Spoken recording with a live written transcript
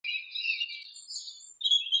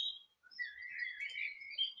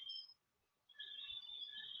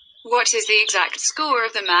What is the exact score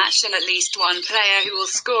of the match and at least one player who will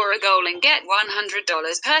score a goal and get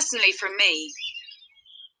 $100 personally from me?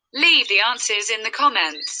 Leave the answers in the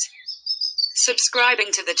comments.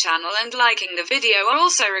 Subscribing to the channel and liking the video are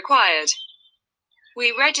also required.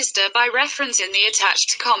 We register by reference in the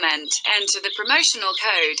attached comment. Enter the promotional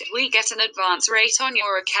code. We get an advance rate on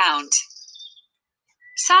your account.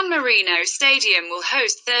 San Marino Stadium will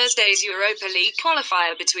host Thursday's Europa League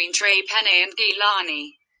qualifier between Tre Penne and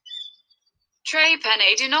Gjilani. Tre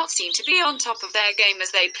Penne do not seem to be on top of their game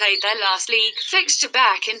as they played their last league fixture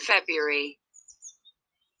back in February.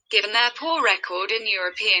 Given their poor record in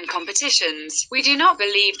European competitions, we do not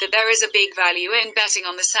believe that there is a big value in betting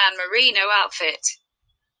on the San Marino outfit.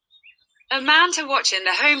 A man to watch in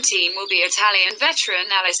the home team will be Italian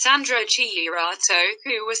veteran Alessandro Gjilani,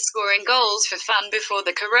 who was scoring goals for fun before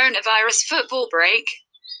the coronavirus football break.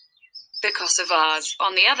 The Kosovars,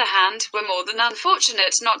 on the other hand, were more than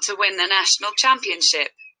unfortunate not to win the national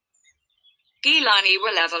championship. Gjilani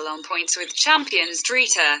were level on points with champions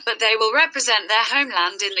Drita, but they will represent their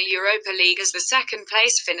homeland in the Europa League as the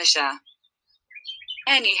second-place finisher.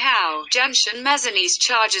 Anyhow, Gentian Mezzani's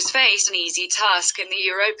Chargers face an easy task in the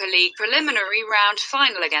Europa League preliminary round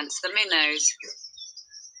final against the Minnows.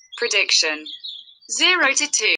 Prediction: 0-2.